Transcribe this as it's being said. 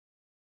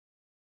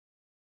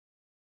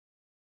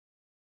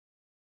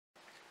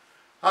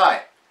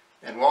Hi,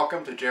 and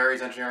welcome to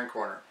Jerry's Engineering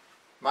Corner.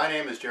 My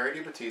name is Jerry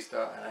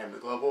DiBattista, and I am the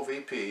Global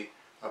VP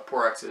of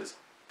Porex's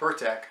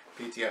Virtek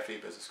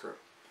PTFE Business Group.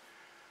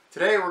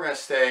 Today we're going to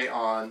stay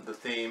on the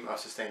theme of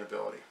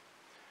sustainability.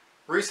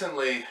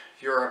 Recently,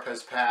 Europe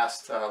has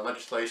passed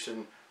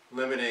legislation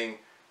limiting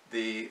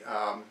the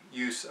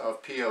use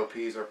of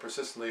POPs, or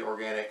persistently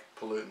organic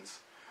pollutants.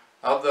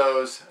 Of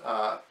those,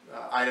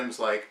 items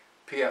like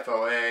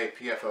PFOA,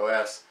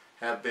 PFOS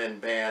have been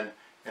banned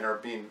and are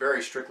being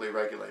very strictly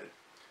regulated.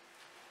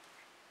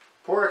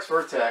 Porex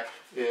Virtek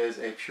is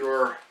a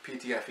pure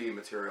PTFE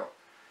material.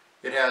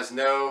 It has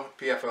no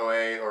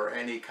PFOA or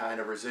any kind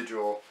of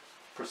residual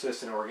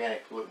persistent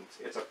organic pollutants.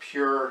 It's a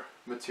pure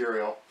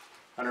material,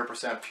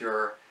 100%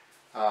 pure,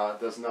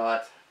 does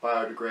not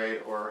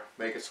biodegrade or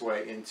make its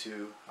way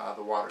into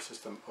the water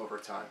system over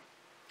time.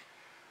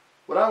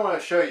 What I want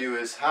to show you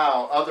is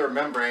how other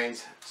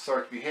membranes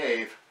start to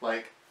behave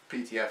like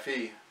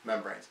PTFE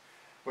membranes,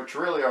 which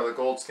really are the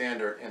gold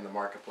standard in the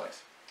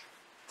marketplace.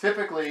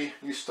 Typically,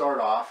 you start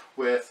off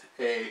with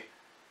a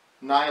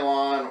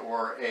nylon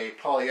or a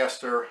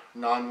polyester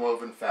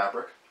non-woven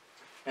fabric,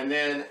 and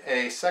then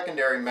a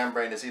secondary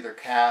membrane is either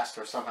cast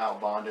or somehow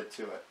bonded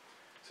to it.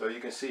 So you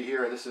can see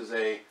here, this is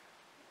a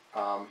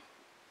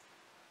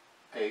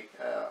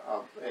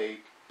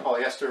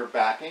polyester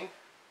backing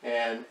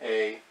and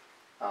a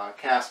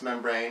cast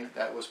membrane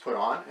that was put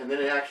on, and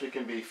then it actually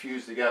can be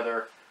fused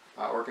together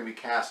or can be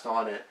cast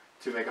on it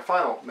to make a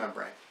final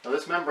membrane. Now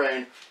this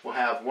membrane will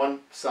have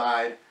one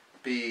side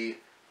be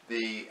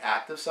the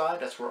active side.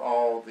 That's where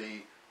all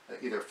the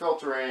either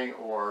filtering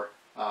or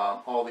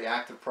all the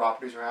active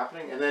properties are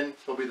happening, and then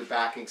there'll be the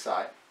backing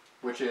side,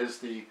 which is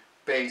the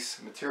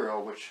base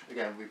material, which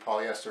again will be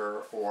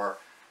polyester or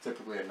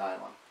typically a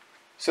nylon.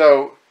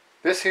 So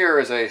this here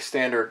is a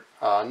standard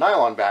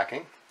nylon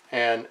backing,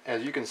 and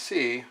as you can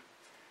see,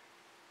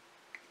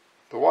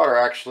 the water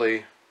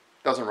actually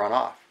doesn't run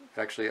off. It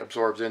actually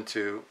absorbs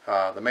into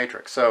the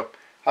matrix. So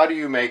how do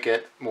you make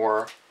it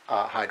more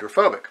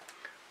hydrophobic?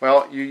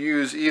 Well, you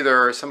use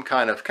either some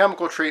kind of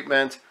chemical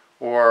treatment,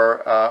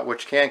 or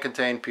which can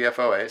contain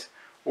PFOAs,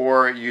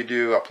 or you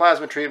do a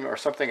plasma treatment or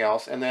something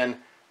else, and then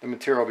the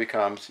material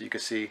becomes, you can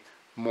see,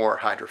 more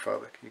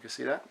hydrophobic. You can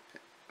see that?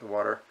 The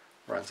water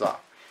runs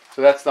off.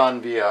 So that's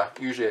done via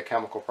usually a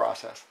chemical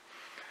process.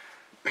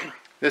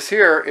 This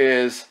here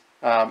is,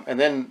 and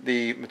then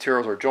the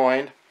materials are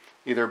joined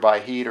either by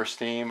heat or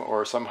steam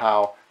or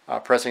somehow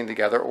pressing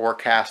together or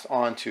cast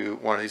onto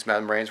one of these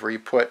membranes, where you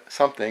put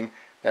something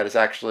that is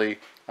actually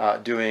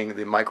doing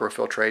the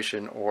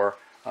microfiltration or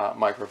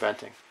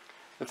microventing.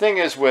 The thing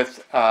is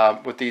with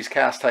these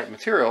cast type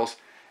materials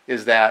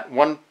is that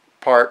one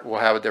part will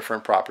have a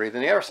different property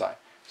than the other side.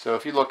 So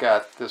if you look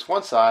at this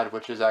one side,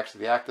 which is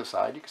actually the active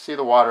side, you can see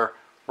the water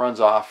runs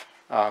off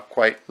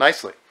quite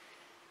nicely,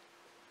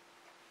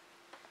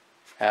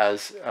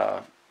 as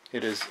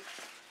it is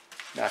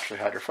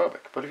naturally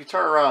hydrophobic. But if you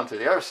turn around to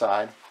the other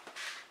side,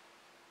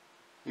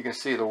 you can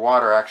see the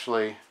water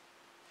actually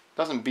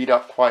doesn't beat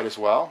up quite as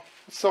well.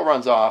 It still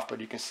runs off, but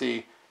you can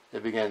see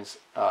it begins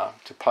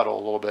to puddle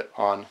a little bit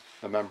on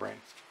the membrane.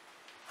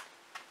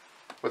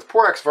 With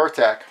Porex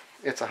Virtek,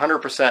 it's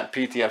 100%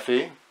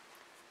 PTFE.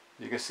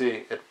 You can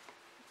see it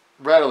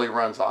readily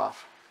runs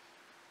off,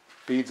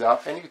 beads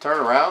up, and you can turn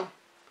it around.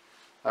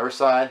 The other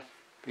side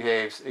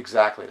behaves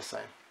exactly the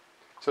same.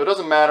 So it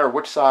doesn't matter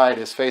which side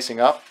is facing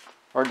up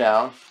or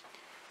down,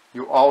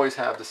 you always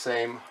have the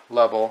same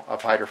level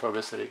of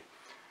hydrophobicity.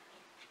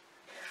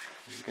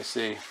 As you can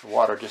see, the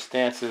water just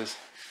dances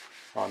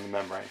on the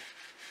membrane.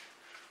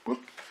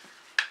 Whoop.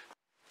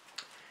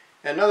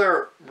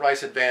 Another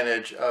nice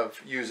advantage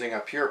of using a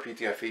pure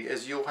PTFE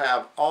is you'll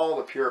have all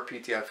the pure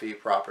PTFE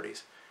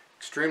properties.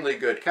 Extremely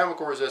good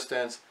chemical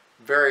resistance,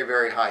 very,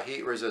 very high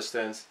heat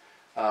resistance,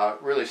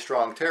 really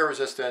strong tear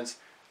resistance,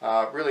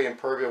 really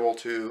impermeable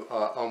to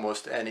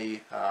almost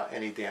any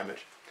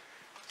damage.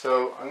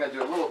 So I'm going to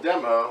do a little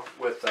demo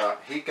with a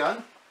heat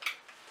gun,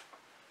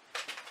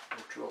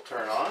 which we'll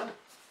turn on.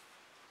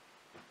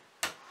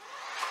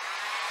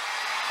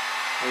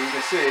 And you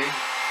can see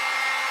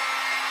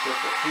with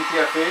the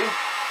PTFE,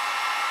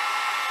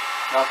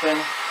 nothing.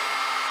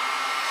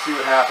 See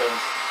what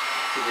happens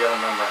to the other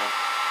membrane.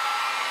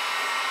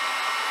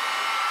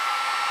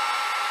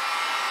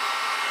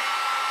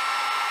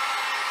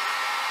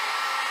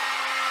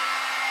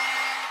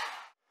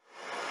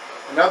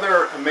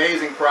 Another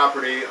amazing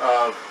property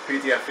of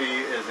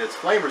PTFE is its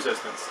flame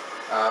resistance.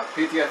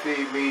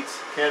 PTFE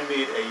can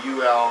meet a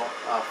UL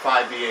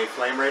 5VA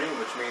flame rating,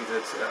 which means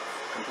it's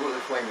completely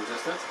flame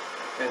resistant.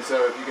 And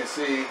so if you can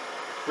see,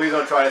 please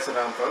don't try this at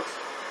home, folks.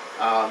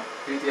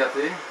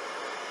 PTFE,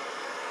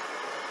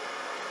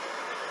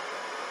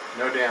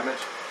 no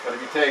damage. But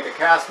if you take a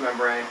cast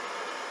membrane,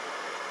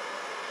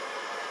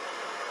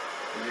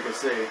 as you can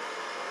see,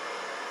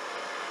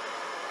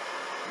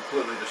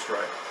 completely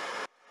destroyed.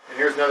 And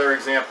here's another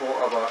example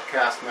of a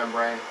cast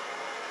membrane.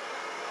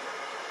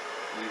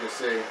 You can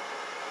see,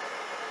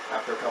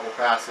 after a couple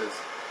passes,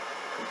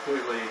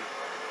 completely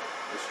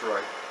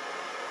destroyed.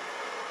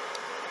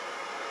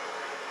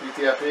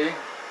 PTFE,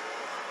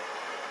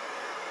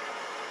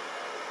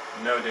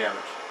 no damage.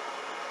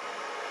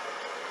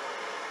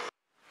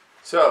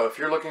 So if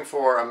you're looking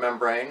for a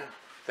membrane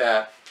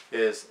that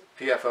is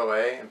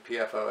PFOA and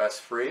PFOS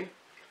free,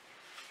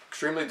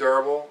 extremely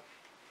durable,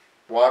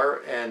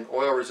 water and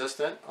oil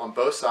resistant on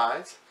both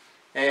sides,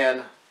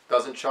 and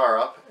doesn't char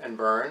up and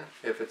burn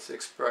if it's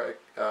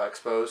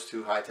exposed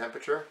to high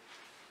temperature,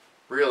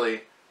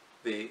 really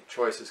the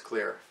choice is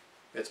clear.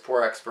 It's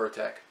Porex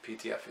Virtek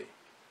PTFE.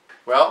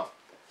 Well,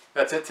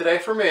 that's it today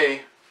for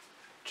me,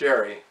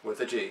 Jerry with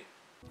a G.